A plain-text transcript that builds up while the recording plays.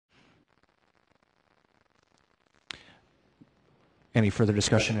Any further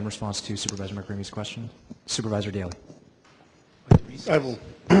discussion in response to Supervisor McCreamy's question? Supervisor Daly.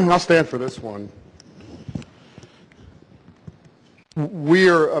 I'll stand for this one. We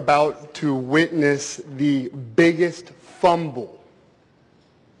are about to witness the biggest fumble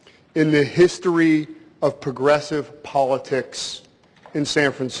in the history of progressive politics in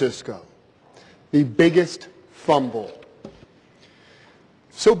San Francisco. The biggest fumble.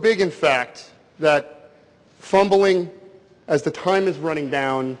 So big, in fact, that fumbling as the time is running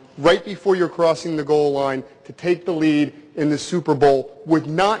down, right before you're crossing the goal line to take the lead in the Super Bowl, would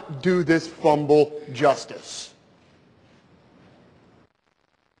not do this fumble justice.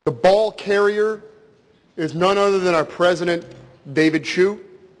 The ball carrier is none other than our president, David Chu.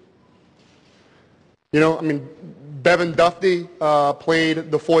 You know, I mean, Bevan Duffy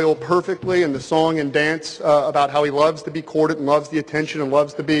played the foil perfectly in the song and dance about how he loves to be courted and loves the attention and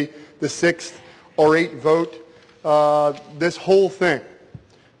loves to be the 6th or 8th vote. This whole thing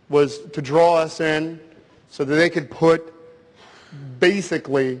was to draw us in so that they could put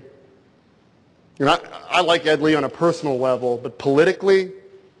basically, you know, I like Ed Lee on a personal level, but politically,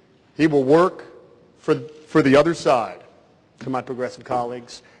 he will work for the other side, to my progressive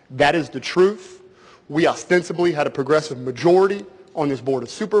colleagues. That is the truth. We ostensibly had a progressive majority on this Board of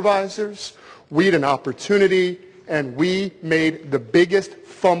Supervisors. We had an opportunity, and we made the biggest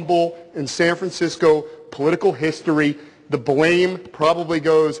fumble in San Francisco political history. The blame probably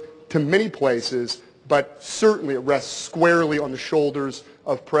goes to many places, but certainly it rests squarely on the shoulders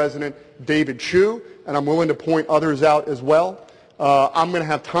of President David Chu, and I'm willing to point others out as well. I'm going to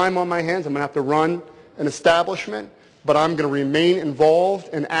have time on my hands. I'm going to have to run an establishment, but I'm going to remain involved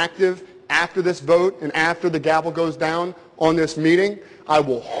and active after this vote and after the gavel goes down on this meeting. I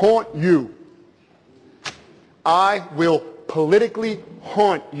will haunt you. I will politically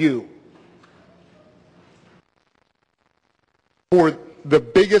haunt you for the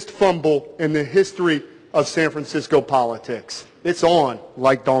biggest fumble in the history of San Francisco politics. It's on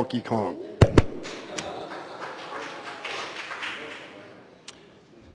like Donkey Kong.